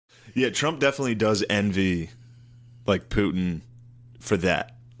Yeah, Trump definitely does envy, like, Putin for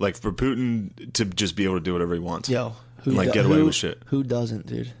that. Like, for Putin to just be able to do whatever he wants. Yo, and, like, get away with shit. Who doesn't,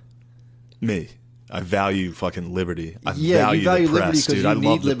 dude? Me. I value fucking liberty. I you value value the liberty press, because dude. you I need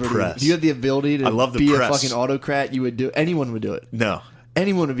love liberty. the press. If you had the ability to I love the be press. a fucking autocrat, you would do. Anyone would do it. No.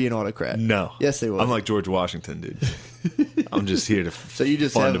 Anyone would be an autocrat. No. Yes, they would. I'm like George Washington, dude. I'm just here to. So you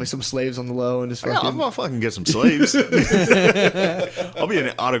just have like some slaves on the low and just fucking. I'm gonna fucking get some slaves. I'll be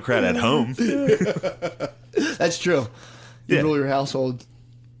an autocrat at home. That's true. You rule your household,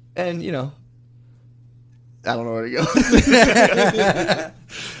 and you know. I don't know where to go.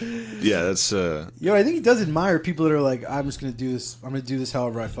 Yeah, that's. Yo, I think he does admire people that are like, I'm just gonna do this. I'm gonna do this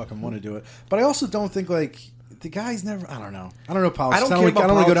however I fucking want to do it. But I also don't think like the guy's never. I don't know politics. I don't care about I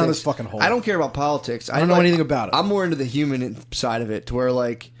don't want to go down politics. this fucking hole. I don't care about politics. I don't know anything about it. I'm more into the human side of it, to where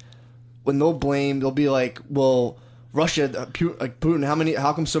like when they'll be like, well, Russia, Putin.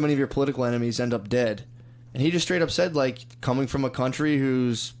 How come so many of your political enemies end up dead? And he just straight up said, like, coming from a country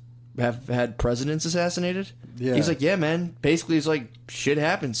who's have had presidents assassinated. Yeah. He's like, yeah, man. Basically, it's like shit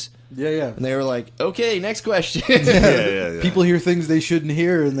happens. Yeah. And they were like, okay, next question. Yeah. People hear things they shouldn't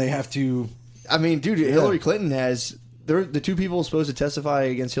hear, and they have to. I mean, dude, Hillary Clinton has. The two people supposed to testify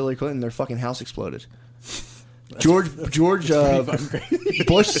against Hillary Clinton, their fucking house exploded. George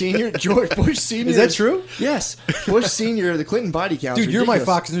Bush Senior. George Bush Senior. Is that true? Yes, Bush Senior. The Clinton body count. Dude, you're my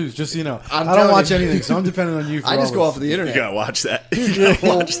ridiculous. Fox News, just so you know. I'm I don't telling watch you. anything, so I'm dependent on you. For I just all go this. off of the You internet. gotta watch that. You gotta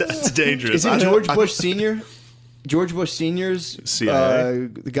watch that. It's dangerous. Is it George Bush Senior? George Bush Senior's CIA?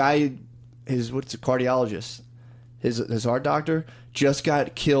 The guy, what's a cardiologist? His heart doctor just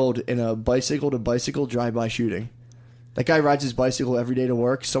got killed in a bicycle-to-bicycle drive-by shooting. That guy rides his bicycle every day to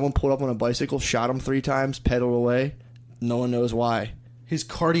work. Someone pulled up on a bicycle, shot him 3 times, pedaled away. No one knows why. His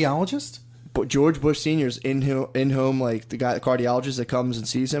cardiologist? But George Bush Senior's in home, like the cardiologist that comes and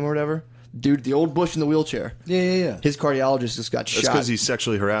sees him or whatever. Dude, the old Bush in the wheelchair. Yeah. His cardiologist just got shot. That's because he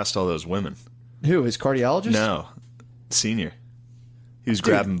sexually harassed all those women. Who? His cardiologist? No, Senior. He was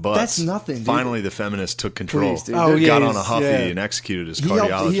grabbing butts. that's nothing, dude. Finally, the feminists took control. Please, dude. Oh, yeah, got he's- on a Huffy yeah. and executed his He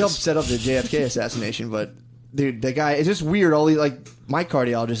cardiologist. helped set up the JFK assassination, but dude, the guy, it's just weird. My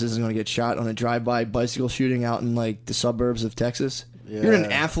cardiologist isn't going to get shot on a drive-by bicycle shooting out in like the suburbs of Texas. Yeah. You're in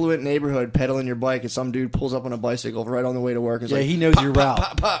an affluent neighborhood pedaling your bike, and some dude pulls up on a bicycle right on the way to work. It's Yeah, like, he knows pop, your pop, route.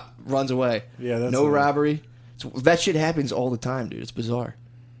 Pop, pop, runs away. Yeah, that's no a- robbery. That shit happens all the time, dude. It's bizarre.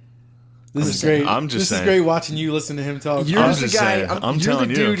 This is great. I'm just this saying. is great watching you listen to him talk. You're I'm the just guy. saying. you're I'm the telling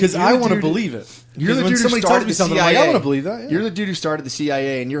you. dude- Because you're I the want to dude- believe it. You're the when dude who somebody tells started me the something, CIA. I'm like, I want to believe that. Yeah. You're the dude who started the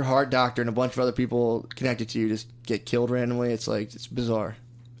CIA, and your heart doctor and a bunch of other people connected to you just get killed randomly. It's like, it's bizarre.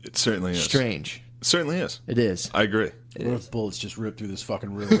 It certainly is. Strange. It certainly is. It is. I agree. It What is. if bullets just ripped through this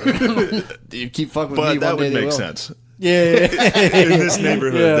fucking room? You keep fucking with me. But that one day would they make will. sense. Yeah. In this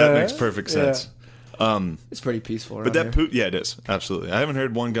neighborhood, Yeah. that makes perfect sense. It's pretty peaceful around But that here. yeah, it is. Absolutely. I haven't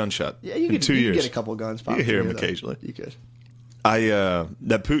heard one gunshot Yeah, you in could 2 years. get a couple guns. You could hear popped him through, though. occasionally. You could.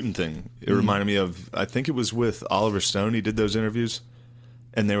 That Putin thing, it reminded me of, I think it was with Oliver Stone. He did those interviews,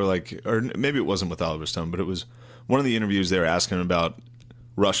 and they were like, or maybe it wasn't with Oliver Stone, but it was one of the interviews they were asking him about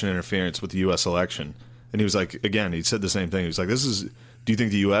Russian interference with the U.S. election. And he was like, again, he said the same thing. He was like, do you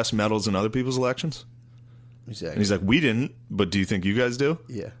think the U.S. meddles in other people's elections? Exactly. And he's like, we didn't, but do you think you guys do?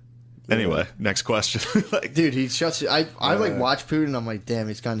 Yeah. Anyway, next question. Like, Dude, he shuts it. I like watch Putin. I'm like, damn,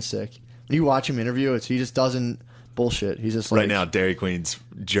 he's kind of sick. When you watch him interview, he just doesn't bullshit. He's just like, right now, Dairy Queen's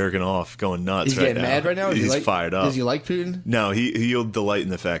jerking off, going nuts. he's right getting now. mad right now. He's fired up. Does he like Putin? No, he'll delight in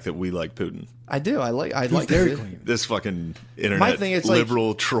the fact that we like Putin. I do. I like Dairy it. Queen? This fucking internet My thing, it's like-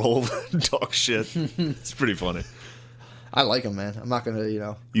 liberal troll talk shit. It's pretty funny. I like him, man. I'm not gonna,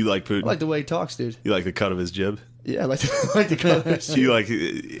 You like Putin? I like the way he talks, dude. You like the cut of his jib? Yeah, I like the colors. Do you like,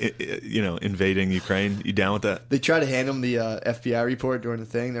 invading Ukraine? You down with that? They try to hand him the FBI report during the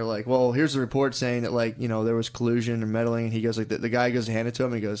thing. They're like, well, here's the report saying that, there was collusion and meddling. And he goes, the guy goes to hand it to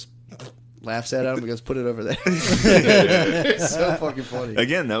him. And he goes, laughs at him. He goes, put it over there. It's so fucking funny.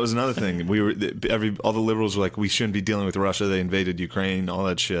 Again, that was another thing. All the liberals were like, we shouldn't be dealing with Russia. They invaded Ukraine, all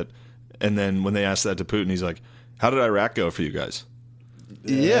that shit. And then when they asked that to Putin, he's like, how did Iraq go for you guys?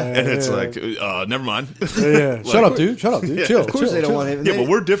 Yeah. And it's like, never mind. Yeah. Like, Shut up, dude. Shut up, dude. Yeah, Chill. Of course chill, they don't chill. want him. Yeah, but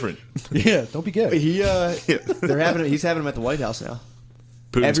we're different. Yeah, don't be gay. He's having him at the White House now.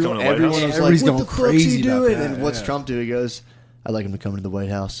 Putin's coming to the White Everyone House. was Everybody's like, going what the fuck's crazy he about doing? that, And what's yeah. Trump do? He goes, I'd like him to come to the White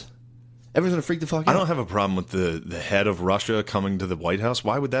House. Everyone's going to freak the fuck out. I don't have a problem with the head of Russia coming to the White House.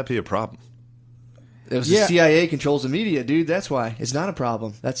 Why would that be a problem? It was Yeah. the CIA controls the media, dude. That's why. It's not a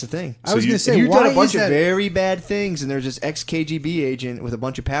problem. That's the thing. I was going to If say, you've why done a bunch is of that? very bad things, and there's this ex-KGB agent with a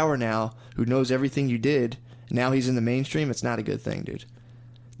bunch of power now who knows everything you did, now he's in the mainstream, it's not a good thing, dude.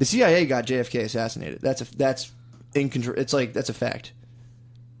 The CIA got JFK assassinated. That's in control. It's like that's a fact.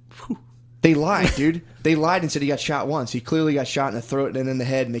 They lied, dude. They lied and said he got shot once. He clearly got shot in the throat and in the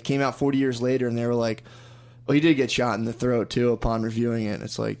head. And they came out 40 years later and they were like, "Well, he did get shot in the throat too." Upon reviewing it,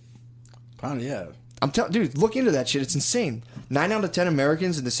 it's like, yeah. I'm telling, dude, look into that shit. It's insane. 9 out of 10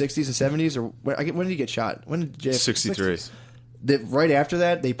 Americans in the 60s and 70s, or when did he get shot? When did JFK? 63. Right after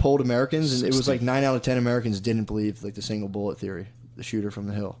that, they polled Americans, and it was like 9 out of 10 Americans didn't believe like the single bullet theory, the shooter from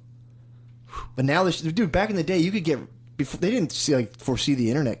the hill. But now, dude, back in the day, you could get before they didn't foresee the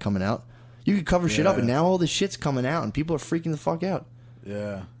internet coming out. You could cover shit up, and now all this shit's coming out, and people are freaking the fuck out.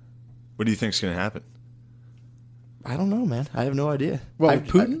 Yeah. What do you think's going to happen? I don't know, man. I have no idea. Well,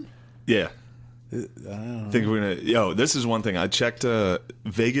 Putin? Yeah. I don't know. Think we're gonna. Yo, this is one thing I checked.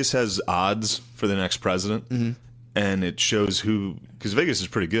 Vegas has odds for the next president, and it shows who, because Vegas is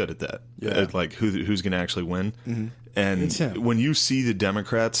pretty good at that. Yeah. At like who's gonna actually win. It's And him. when you see the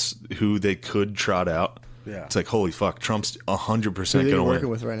Democrats who they could trot out, it's like holy fuck, Trump's 100% Who are they gonna working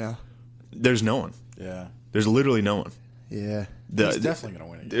win. with right now? There's no one. Yeah. There's literally no one. Yeah. He's definitely going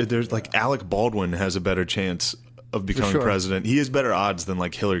to win again. There's like Alec Baldwin has a better chance of becoming sure. president. He has better odds than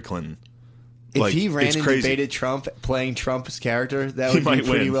like Hillary Clinton. If Like, he ran it's and crazy. debated Trump, playing Trump's character, that He would be might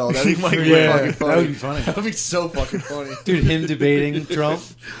pretty win. well. That He would be might pretty win. fucking funny. That would be funny. That would be so fucking funny. Dude, him debating Trump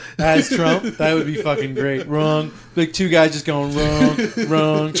as Trump, that would be fucking great. Wrong. Like two guys just going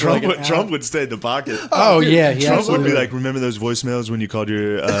wrong. Trump would stay in the pocket. Oh, dude, yeah. Trump would be absolutely. like, remember those voicemails when you called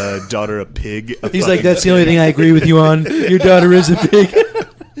your daughter a pig? He's like, that's the only thing I agree with you on. Your daughter is a pig.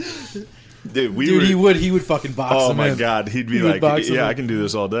 Dude, He would fucking box Oh him my in. god, he'd be He would like, box him yeah, in. I can do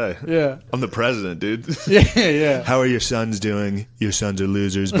this all day. Yeah. I'm the president, dude. Yeah. How are your sons doing? Your sons are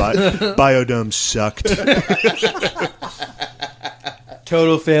losers. Biodome sucked.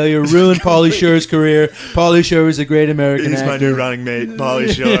 Total failure. Ruined Pauly Shore's career. Pauly Shore is a great American He's my actor. new running mate, Pauly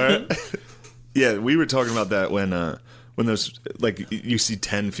Shore. Yeah, we were talking about that when those, like, you see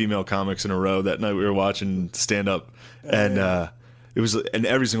 10 female comics in a row. That night we were watching stand up, and it was, and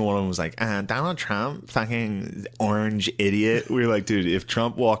every single one of them was like, Donald Trump, fucking orange idiot. We were like, dude, if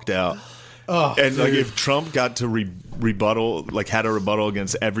Trump walked out, and like if Trump got to rebuttal, like had a rebuttal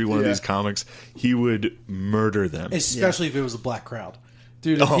against every one of these comics, he would murder them. Especially if it was a black crowd.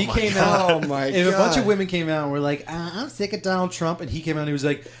 Dude, if Oh he my came God. out, Oh my if a bunch God. of women came out and were like, I'm sick of Donald Trump, and he came out and he was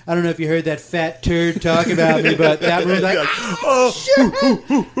like, I don't know if you heard that fat turd talk about me, but that room, like,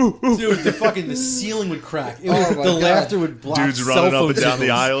 dude, the ceiling would crack. It was, Oh my the God. laughter would block Dudes cell running up phone and down the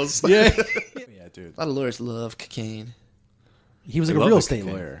signals. aisles. Yeah. Yeah, dude. A lot of lawyers love cocaine. He was like I a love real the estate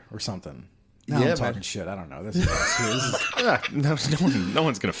cocaine. lawyer or something. Now Yeah, I'm man. talking shit. I don't know. This is Yeah, no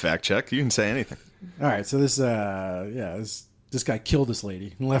one's gonna fact check. You can say anything. all right. So this guy killed this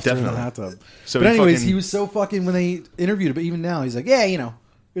lady and left her in the hot tub. So but he anyways, fucking- he was so fucking when they interviewed him. But even now, he's like, yeah, you know,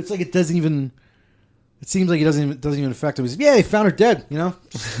 it's like it doesn't even. It seems like it doesn't even affect him. He's like, yeah, they found her dead. You know,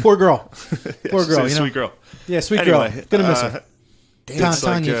 poor girl, poor girl. You know? Sweet girl. Yeah, sweet Anyway, girl. Gonna miss her. It's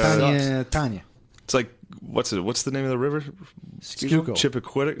like, Tanya. It's like what's the name of the river? Schuylkill.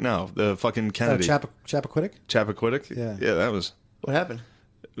 Chippequiddick? No, the fucking Kennedy. Chappaquiddick. Chappaquiddick? Yeah. that was. What happened?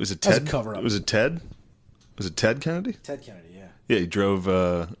 Was it That was Ted? a cover-up. Was it Ted? Was it Ted Kennedy? Ted Kennedy. Yeah. Yeah, he drove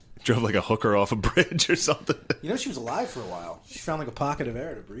like a hooker off a bridge or something. You know, she was alive for a while. She found like a pocket of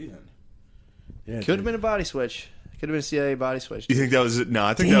air to breathe in. Yeah. Could have been a body switch. Could have been a CIA body switch. You think that was it? No,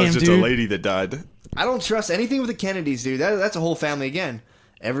 I think that Damn, was just dude. a lady that died. I don't trust anything with the Kennedys, dude. That's a whole family again.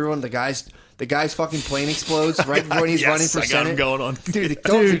 Everyone, the guy's fucking plane explodes right before he's Yes, running for I got Senate. him going on. Dude,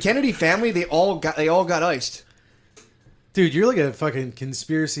 the Kennedy family, they all got iced. Dude, you're like a fucking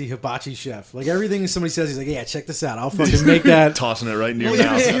conspiracy hibachi chef. Like everything somebody says, he's like, yeah, check this out. I'll fucking make that. Tossing it right in your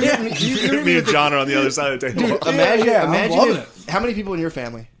Yeah, mouth. you're Me and John are on the other side of the table. Imagine, Yeah, I'm imagine loving if, how many people in your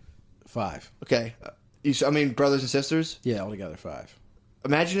family? 5. Okay, brothers and sisters. Yeah, altogether 5.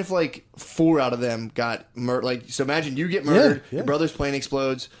 Imagine if like 4 out of them got murdered. Like, so imagine you get murdered, Yeah. your brother's plane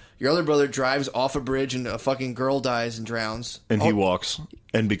explodes, your other brother drives off a bridge and a fucking girl dies and drowns. And he walks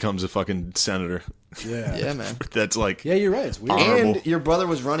and becomes a fucking senator. Yeah. Yeah, man. That's like Yeah, you're right. It's weird. Honorable. And your brother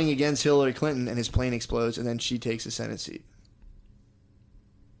was running against Hillary Clinton and his plane explodes and then she takes the Senate seat.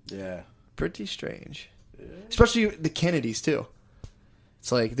 Yeah. Pretty strange. Especially the Kennedys, too.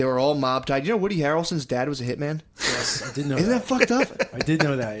 It's like they were all mob tied. You know Woody Harrelson's dad was a hitman? Yes, I did know Isn't that that. fucked up? I did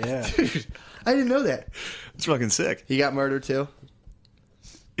know that, yeah. I didn't know that. it's fucking sick. He got murdered, too.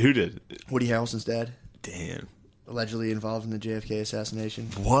 Who did? Woody Harrelson's dad. Damn. allegedly involved in the JFK assassination.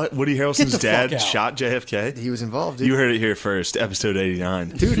 What? Woody Harrelson's Get the dad fuck out. shot JFK? He was involved, dude. You heard it here first, episode 89.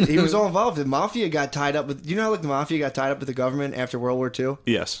 Dude, he was all involved. The mafia got tied up with. You know how like the mafia got tied up with the government after World War II?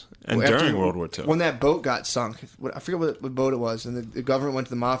 Yes, and After- during World War II. When that boat got sunk, I forget what boat it was, and the government went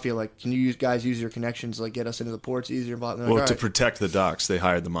to the mafia like, "Can you guys use your connections to like get us into the ports easier?" Blah, blah, blah. Well, Like, to "All right." protect the docks, they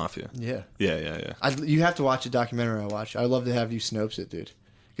hired the mafia. Yeah. Yeah. You have to watch the documentary I watched. I'd love to have you Snopes it, dude.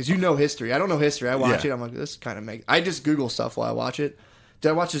 Because you know history. I don't know history. I watch Yeah. it. I'm like, this kind of makes... I just Google stuff while I watch it. Did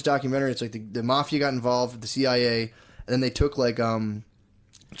I watch this documentary? It's like the mafia got involved with the CIA, and then they took like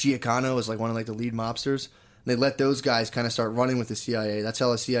Giancana was like one of like the lead mobsters. And they let those guys kind of start running with the CIA. That's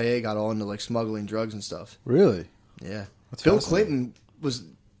how the CIA got all into like smuggling drugs and stuff. Really? Yeah. That's Bill fascinating. Clinton was...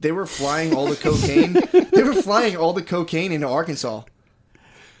 They were flying all the cocaine. They were flying all the cocaine into Arkansas.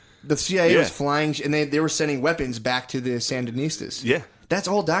 The CIA was flying, and they were sending weapons back to the Sandinistas. Yeah. That's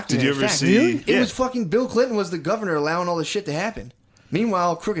all documented. Did you ever fact. see- Really? It yeah. was fucking Bill Clinton was the governor allowing all this shit to happen.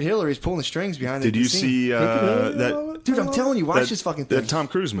 Meanwhile, Crooked Hillary's pulling the strings behind Did the you scene. see that? Dude, I'm telling you, watch that- this fucking that thing. Tom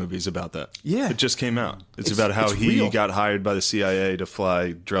Cruise movie's about that. Yeah. It just came out. It's It's- about how it's he real. got hired by the CIA to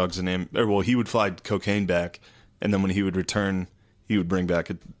fly drugs and he would fly cocaine back, and then when he would return, he would bring back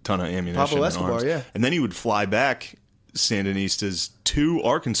a ton of ammunition. Pablo and Escobar, arms. yeah. And then he would fly back Sandinistas to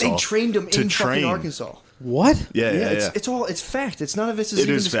Arkansas. They trained him to in train. fucking Arkansas. What? Yeah. It's fact. It's none of it's It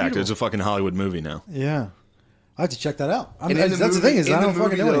even is fact. disputable. It's a fucking Hollywood movie now. Yeah. I have to check that out. And in That's the thing is, in I the don't movie,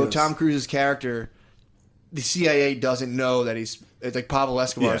 fucking know. though, any of this. Tom Cruise's character, the CIA doesn't know that he's... It's like Pablo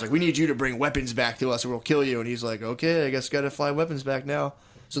Escobar. It's Yeah. like, we need you to bring weapons back to us or we'll kill you. And he's like, okay, I guess got to fly weapons back now.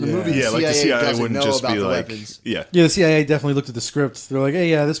 So the Yeah. movie, Yeah, like the CIA doesn't wouldn't know just about be the like, weapons. yeah. Yeah, the CIA definitely looked at the script. They're like,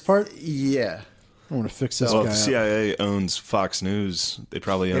 hey, yeah, this part, Yeah. I want to fix this Well, guy if the up. CIA owns Fox News, they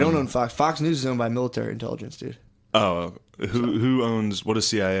probably They own. don't own Fox. Fox News is owned by military intelligence, dude. Oh, who owns? What does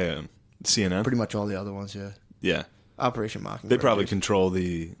CIA own? CNN. Pretty much all the other ones, yeah. Yeah, Operation Mockingbird. they probably dude. control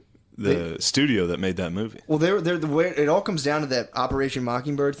the studio that made that movie. Well, they're the way it all comes down to that Operation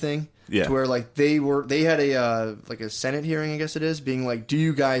Mockingbird thing. Yeah. To where like they had a like a Senate hearing, I guess it is, being like, do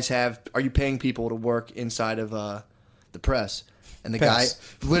you guys are you paying people to work inside of the press? And the Pass.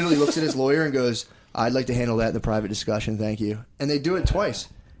 guy literally looks at his lawyer and goes, I'd like to handle that in the private discussion, thank you. And they do it twice.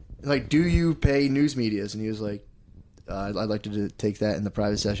 Like, do you pay news medias? And he was like, I'd like to take that in the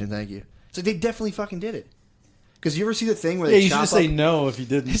private session, thank you. It's like they definitely fucking did it. Because you ever see the thing where Yeah, they you should chop just say up... no if you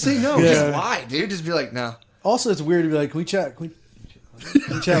didn't. Say no, Yeah. just lie, dude. Just be like, no. Also, it's weird to be like, can we chat? Can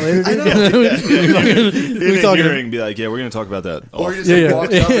we chat later? Dude? I know. In we a talking? hearing, be like, yeah, we're gonna talk about that. Or off. he just Yeah, like,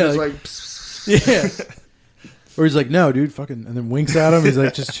 yeah. walks up Yeah, and is like- like... "Psst." Yeah. Or he's like, no, dude, fucking, and then winks at him. He's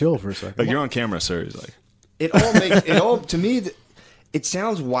like, just chill for a second. Like, you're on camera, sir. He's like, To me, it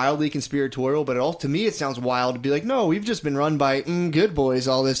sounds wildly conspiratorial, but to me it sounds wild to be like, no, we've just been run by good boys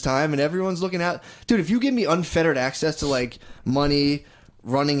all this time, and everyone's looking out. Dude, if you give me unfettered access to like money,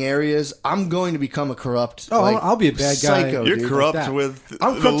 running areas, I'm going to become a corrupt. Oh, like, I'll be a bad guy. psycho, you're dude. corrupt that. with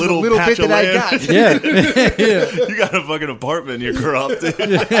I'm the corrupt with little, the little patch bit of that I land. got. Yeah. Yeah. You got a fucking apartment. You're corrupt.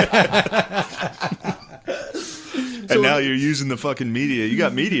 And now you're using the fucking media. You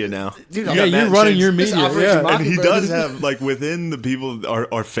got media now. Dude, You yeah, got you're Matt running James. your This media. Operation Yeah. Mockingbird. And he Mockingbird does is- have, like, within the people,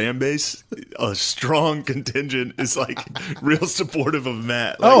 our fan base, a strong contingent is, like, real supportive of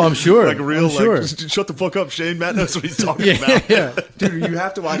Matt. Like, Oh, I'm sure. Like, real, I'm sure. like, shut the fuck up, Shane. Matt knows what he's talking Yeah. about. Yeah. Dude, you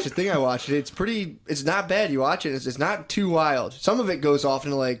have to watch the thing I watched. It's not bad. You watch it. It's not too wild. Some of it goes off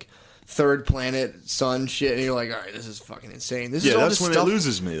into like third planet sun shit, and you're like, all right, this is fucking insane. This is Yeah, all that's this when stuff, it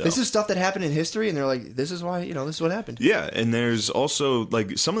loses me, though. This is stuff that happened in history, and they're like, this is why, this is what happened. Yeah, and there's also,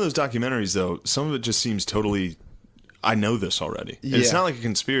 like, some of those documentaries, though, some of it just seems totally, I know this already. And it's Yeah. not like a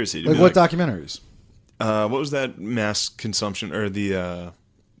conspiracy. To Like be what documentaries? what was that mass consumption, or the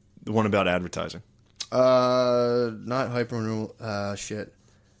one about advertising? Not hyper shit.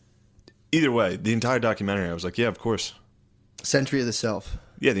 Either way, the entire documentary, I was like, yeah, of course. Century of the Self.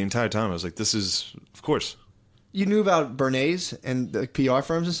 Yeah, the entire time I was like, this is, of course. You knew about Bernays and the PR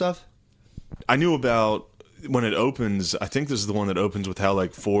firms and stuff? I knew about when it opens. I think this is the one that opens with how,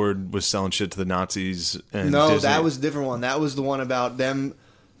 like, Ford was selling shit to the Nazis. And No, Disney. that was a different one. That was the one about them,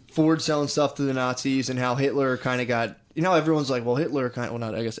 Ford selling stuff to the Nazis, and how Hitler kind of got... everyone's like, well, Hitler kind of... Well,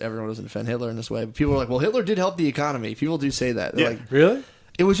 not, I guess everyone doesn't defend Hitler in this way, but people are like, well, Hitler did help the economy. People do say that. They're Yeah. like, Really?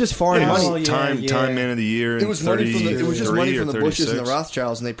 it was just foreign Yeah, money. Oh, yeah, time yeah. Time Man of the Year. It was money from it was just money from the Bushes and the 36.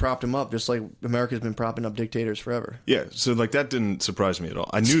 Rothschilds, and they propped him up, just like America's been propping up dictators forever. Yeah, so, like, that didn't surprise me at all.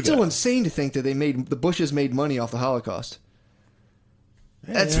 I knew It's still that. insane to think that the Bushes made money off the Holocaust.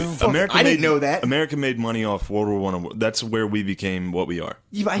 That's Yeah. fucking, I didn't know that. America made money off World War One. That's where we became what we are.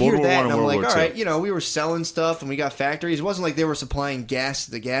 Yeah, but I World hear War that, I and I'm World like, War all II. right, you know, we were selling stuff, and we got factories. It wasn't like they were supplying gas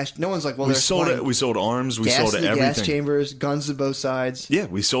to the gas. No one's like, well, We they're sold supplying it. We sold arms. We gas sold to the everything. gas chambers, guns to both sides. Yeah,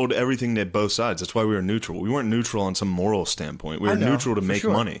 we sold everything to both sides. That's why we were neutral. We weren't neutral on some moral standpoint. We I were know, neutral to for make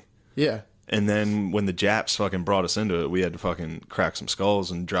sure. money. Yeah. And then when the Japs fucking brought us into it, we had to fucking crack some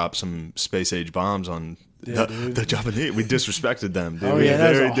skulls and drop some space age bombs on the Japanese. We disrespected them, dude. Oh We yeah,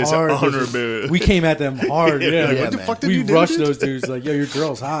 that very was a hard. dishonorable. We came at them hard. Yeah, Yeah, what the man. fuck did we you do? rushed dude? those dudes like, yo, your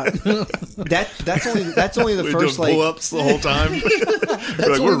girl's hot. That's only the We first doing like pull-ups the whole time. We're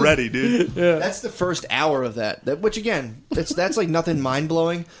like, we're ready, dude. that's the first hour of that. Which again, that's like nothing mind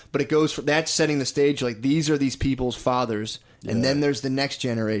blowing, but it goes for that's setting the stage. Like these are these people's fathers, and then there's the next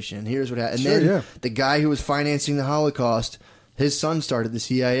generation. Here's what happened. And Sure, then yeah. the guy who was financing the Holocaust, his son started the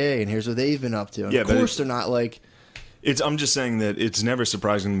CIA, and here's what they've been up to. And Yeah, of but course, they're not like. I'm just saying that it's never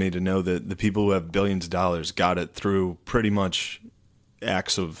surprising to me to know that the people who have billions of dollars got it through pretty much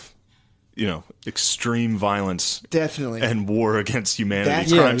acts of, extreme violence Definitely. and war against humanity,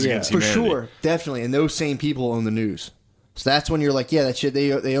 That's crimes against for humanity. sure, definitely. And those same people own the news, so that's when you're like, yeah, that shit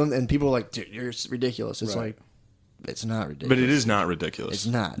they own, and people are like, dude, you're ridiculous. It's like, it's not ridiculous. But it is not ridiculous. It's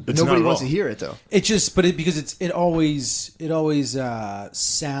not. It's Nobody not at wants all. to hear it though. It just, because it always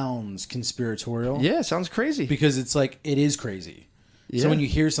sounds conspiratorial. Yeah, sounds crazy. Because it's like it is crazy. Yeah. So when you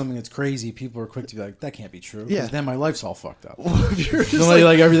hear something that's crazy, people are quick to be like, "That can't be true." 'Cause Yeah. then my life's all fucked up. If you're just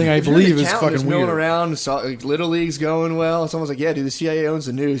Like everything I if you're an believe is accountant fucking milling weird. around, Little League's going well. Someone's like, "Yeah, dude, the CIA owns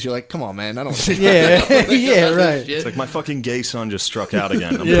the news." You're like, "Come on, man, I don't." Yeah, yeah, right. It's like my fucking gay son just struck out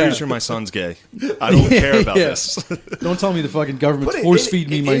again. I'm Yeah. pretty sure my son's gay. I don't care about Yeah. this. Don't tell me the fucking government's But force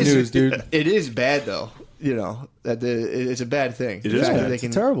feeding me it my is- news, dude. It is bad though. It's a bad thing. It The is fact that bad. they It's a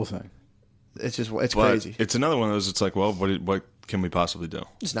can- terrible thing. It's just But crazy. it's another one of those. It's like, well, what can we possibly do?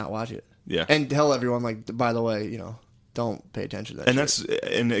 Just not watch it. Yeah. And tell everyone, like, by the way, don't pay attention to that. And shit.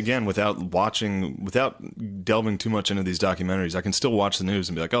 and again, without delving too much into these documentaries, I can still watch the news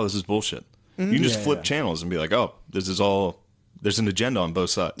and be like, oh, this is bullshit. You can just Yeah, flip yeah. channels and be like, oh, there's an agenda on both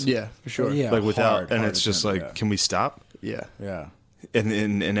sides. yeah, for sure. Yeah. Like without, and hard it's just agenda, like, yeah. can we stop? yeah. Yeah.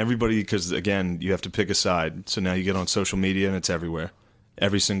 And everybody, because again, you have to pick a side. So now you get on social media and it's everywhere.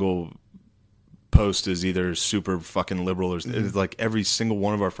 Every single post is either super fucking liberal or it's like every single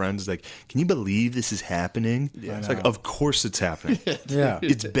one of our friends is like, can you believe this is happening? Yeah, it's like, of course it's happening. Yeah.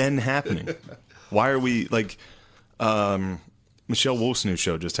 It's been happening. Why are we like? Michelle Wolf's new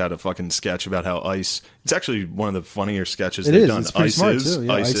show just had a fucking sketch about how ICE. It's actually one of the funnier sketches It they've is. done. It's pretty ICE smart, is, too.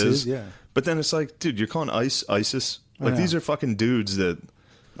 Yeah, ICE ICE is. is, yeah. But then it's like, dude, you're calling ICE ISIS? Like know. these are fucking dudes that.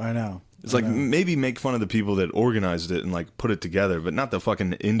 I know. It's like maybe make fun of the people that organized it and like put it together, but not the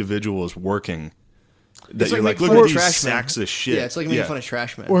fucking individuals working. That It's you're like like, making look fun at of these trash men. sacks of shit. Yeah, it's like making fun of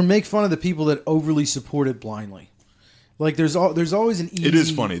trash men. Or make fun of the people that overly support it blindly. Like there's always an easy. It is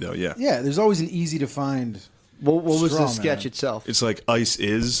funny though, yeah. Yeah, there's always an easy to find. what was the straw sketch man. itself? It's like ICE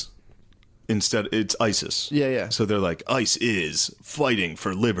is instead it's ISIS. Yeah, yeah. So they're like ICE is fighting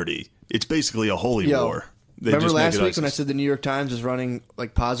for liberty. It's basically a holy Yo, war. They remember just make last it week when I ISIS. said the New York Times is running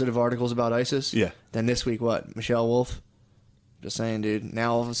like positive articles about ISIS? Yeah. Then this week, what? Michelle Wolf? Just saying, dude.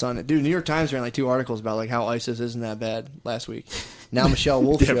 Now all of a sudden, dude, New York Times ran like 2 articles about like how ISIS isn't that bad last week. Now Michelle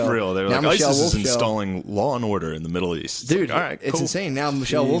Wolf Yeah, show. for real. They're now like, Michelle ISIS is Wolf show. installing law and order in the Middle East. It's Dude, like, all right, it's cool. insane. Now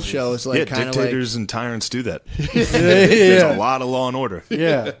Michelle Wolf show is like Yeah, kind of dictators and tyrants do that. Yeah, There's yeah. a lot of law and order.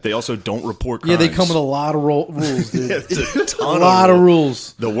 Yeah. They also don't report Yeah, crimes. they come with a lot of rules, dude. It's a a ton lot of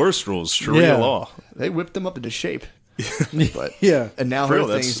rules. The worst rules, Sharia Yeah. law. they whipped them up into shape. But Yeah. and now For her real,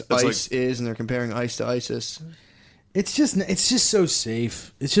 thing that's- is that's ICE is, and they're comparing ICE to ISIS. It's just so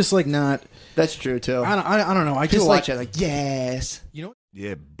safe. It's just like not. That's true too. I don't know. I People just watch like it like yes. you know.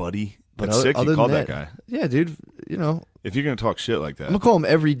 Yeah, buddy. But That's sick. other You called than that guy. Yeah, dude. If you're gonna talk shit like that, I'm gonna call him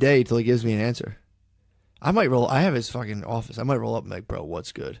every day till he gives me an answer. I might roll. I have his fucking office. I might roll up and be like, bro,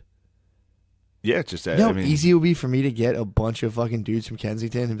 what's good? yeah, just You know I how mean, easy it would be for me to get a bunch of fucking dudes from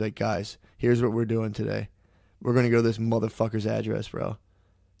Kensington and be like, guys, here's what we're doing today. We're gonna go to this motherfucker's address, bro.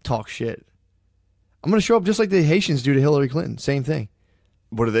 Talk shit. I'm gonna show up just like the Haitians do to Hillary Clinton. Same thing.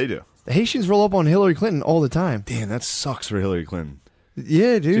 what do they do? The Haitians roll up on Hillary Clinton all the time. Damn, that sucks for Hillary Clinton.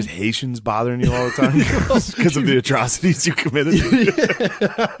 Yeah, dude. Just Haitians bothering you all the time because of the atrocities you committed.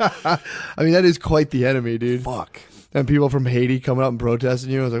 I mean, that is quite the enemy, dude. Fuck. And people from Haiti coming up and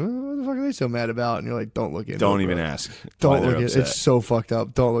protesting you. I was like, what the fuck are they so mad about? And you're like, don't look into it. Don't even bro. ask. why Don't they're look into it. upset. It's so fucked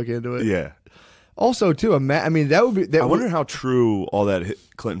up. Don't look into it. Yeah. Also, too, I mean, that would be. That I wonder would, how true all that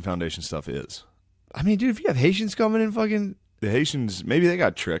Clinton Foundation stuff is. I mean, dude, if you have Haitians coming in, fucking, The Haitians, maybe they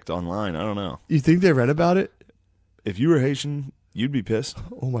got tricked online. I don't know. you think they read about it? If you were Haitian You'd be pissed.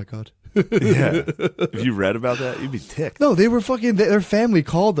 Oh my god. Yeah. If you read about that, you'd be ticked. No, they were fucking. Their family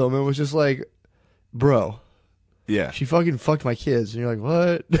called them and was just like, "Bro, Yeah. she fucking fucked my kids." And you're like,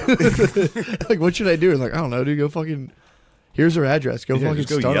 "What? Like, what should I do?" And like, I don't know, dude. Go fucking. Here's her address. Go fucking just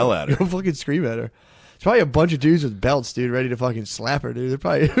go stun yell her. at her. Go fucking scream at her. It's probably a bunch of dudes with belts, dude, ready to fucking slap her, dude. They're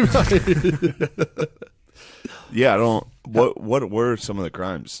probably. Yeah, I don't. What were some of the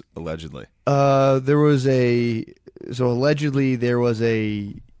crimes allegedly? There was allegedly there was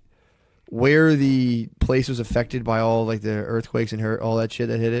where the place was affected by all like the earthquakes and all that shit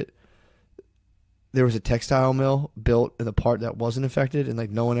that hit it. There was a textile mill built in the part that wasn't affected, and like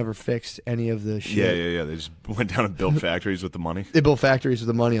no one ever fixed any of the shit. Yeah. They just went down and built factories with the money. They built factories with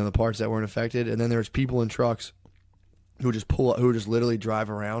the money on the parts that weren't affected, and then there was people in trucks who would just literally drive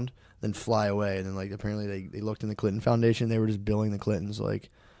around, then fly away, and then like apparently they looked in the Clinton Foundation. They were just billing the Clintons like,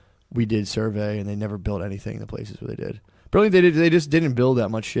 we did survey, and they never built anything in the places where they did. Apparently they just didn't build that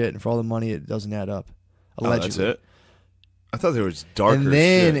much shit, and for all the money, it doesn't add up. Allegedly. Oh, that's it. I thought there was darker.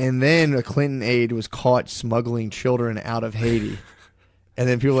 And then a Clinton aide was caught smuggling children out of Haiti. And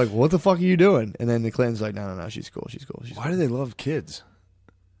then people were like, "What the fuck are you doing?" And then the Clintons like, "No, she's cool. Why do they love kids?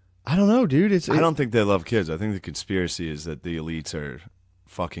 I don't know, dude. I don't think they love kids. I think the conspiracy is that the elites are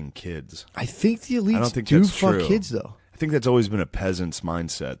fucking kids. I think the elites I don't think do that's fuck true. kids though. I think that's always been a peasant's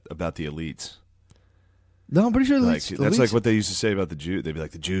mindset about the elites. No, I'm pretty sure Like, the that's elites, like what they used to say about the Jews. They'd be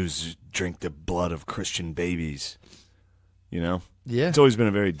like, the Jews drink the blood of Christian babies. You know? Yeah, It's always been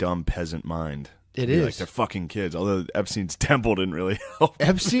a very dumb peasant mind. It Be is. like, they're fucking kids. Although Epstein's temple didn't really help.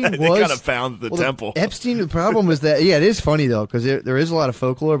 Epstein They was kind of found the temple. Epstein. The problem was that it is funny though because there is a lot of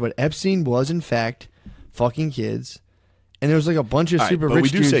folklore, but Epstein was in fact fucking kids, and there was like a bunch of All right, super but rich we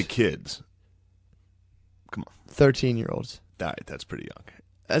do dudes, say kids. Come on. 13-year-olds. All right, that's pretty young.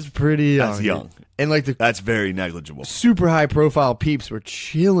 That's pretty young. That's young. Dude. And like the That's very negligible. super high profile peeps were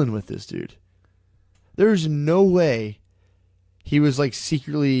chilling with this dude. There's no way he was like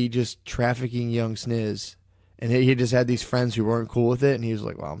secretly just trafficking young sniz, and he just had these friends who weren't cool with it, and he was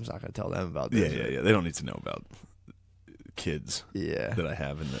like, "Well, I'm just not going to tell them about this." Yeah. They don't need to know about kids Yeah. that I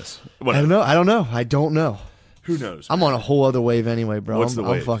have in this. I Whatever. don't know. Who knows? I'm on a whole other wave anyway, bro. What's the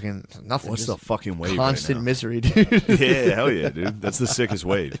I'm wave? fucking nothing. What's just the fucking wave constant right now? misery, dude. Yeah, hell yeah, dude. That's the sickest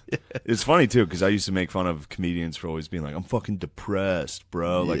wave. It's funny, too, because I used to make fun of comedians for always being like, I'm fucking depressed,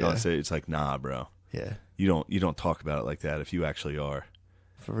 bro. Like, Yeah. I'll say, it's like, nah, bro. Yeah, You don't talk about it like that if you actually are.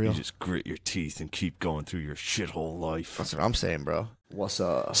 for real. You just grit your teeth and keep going through your shithole life. That's what I'm saying, bro. What's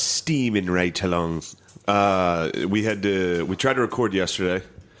up? Steaming right along. We tried to record yesterday.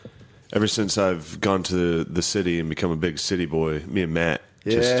 Ever since I've gone to the city and become a big city boy, me and Matt,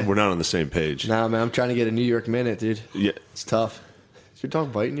 Yeah. we're not on the same page. Nah, man, I'm trying to get a New York minute, dude. Yeah, It's tough. Is your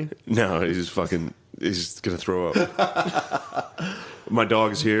dog biting you? no, he's gonna throw up. My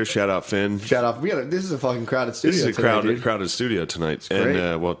dog's here. Shout out Finn. Shout out. This is a fucking crowded studio. This is a today, dude. crowded studio tonight, great.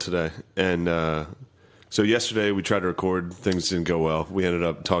 and today. And so yesterday we tried to record. Things didn't go well. We ended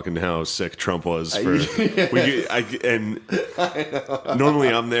up talking how sick Trump was. Normally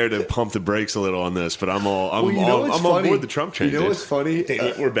I'm there to pump the brakes a little on this, but I'm on board the Trump train. You know what's funny? Damn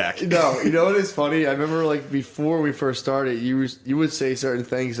it, we're back. No, you know what is funny? I remember like before we first started, you would say certain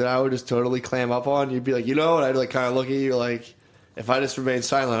things that I would just totally clam up on. You'd be like, and I'd like kind of look at you like, if I just remain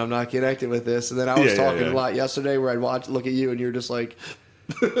silent, I'm not connected with this. And then I was talking a lot yesterday where I'd look at you, and you're just like.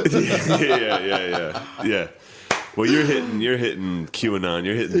 Yeah. Well, you're hitting QAnon.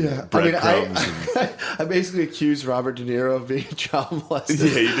 You're hitting breadcrumbs. I basically accused Robert De Niro of being a child molester.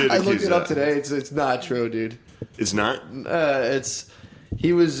 Yeah, you did. I looked it up today. It's not true, dude. It's not.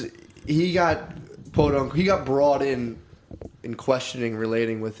 He got quote unquote he got brought in questioning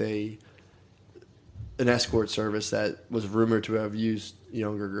relating with an escort service that was rumored to have used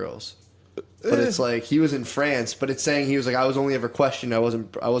younger girls. But it's like he was in France, but it's saying he was like, I was only ever questioned, I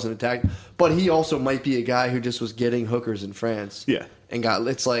wasn't attacked. But he also might be a guy who just was getting hookers in France. Yeah. And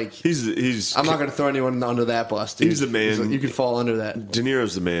it's like he's I'm not going to throw anyone under that bus, dude. He's the man. You could fall under that. De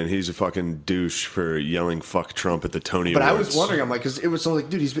Niro's the man. He's a fucking douche for yelling "fuck Trump" at the Tony But Awards. I was wondering, I'm like, because it was so like,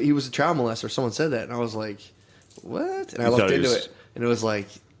 dude, he was a child molester. Someone said that, and I was like, what? And I looked into it, and it was like,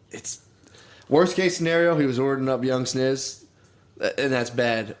 it's worst case scenario. He was ordering up young sniz, and that's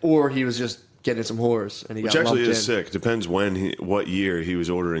bad, or he was just getting some whores, and he Which got actually lumped is in. sick. Depends what year he was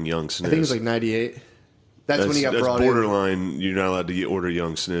ordering young sniz. I think it was like 98. That's when he got brought borderline. You're not allowed to order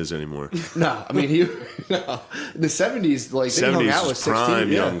young sniz anymore. No, I mean the 70s, like they hung out with 16,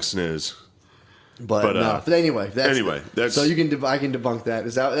 prime young sniz. But anyway, that's so I can debunk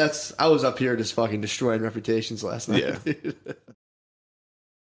that. I was up here just fucking destroying reputations last night. Yeah.